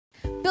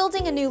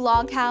Building a new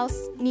log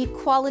house? Need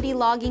quality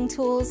logging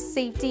tools,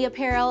 safety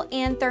apparel,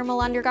 and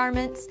thermal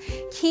undergarments?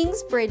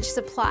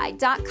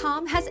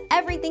 KingsBridgeSupply.com has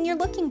everything you're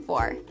looking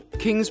for.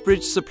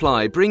 Kingsbridge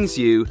Supply brings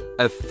you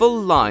a full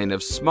line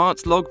of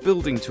smart log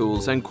building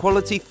tools and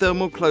quality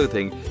thermal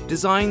clothing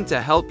designed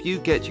to help you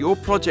get your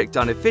project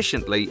done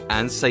efficiently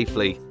and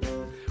safely.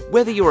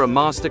 Whether you're a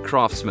master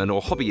craftsman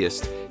or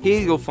hobbyist,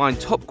 here you'll find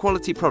top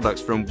quality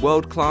products from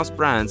world-class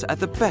brands at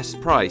the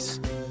best price.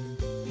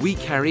 We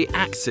carry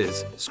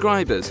axes,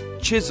 scribers,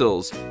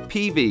 chisels,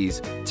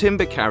 peaveys,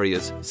 timber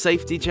carriers,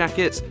 safety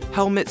jackets,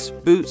 helmets,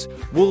 boots,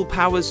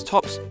 Woolpowers,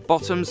 tops,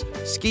 bottoms,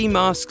 ski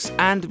masks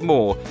and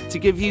more to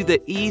give you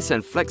the ease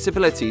and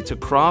flexibility to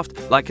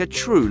craft like a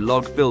true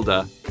log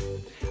builder.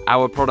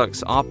 Our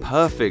products are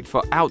perfect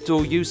for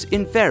outdoor use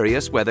in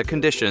various weather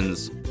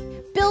conditions.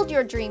 Build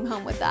your dream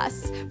home with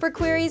us. For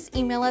queries,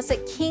 email us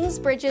at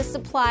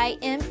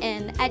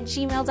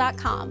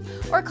kingsbridgessupply@gmail.com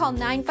or call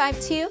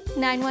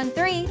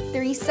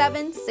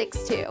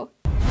 952-913-3762.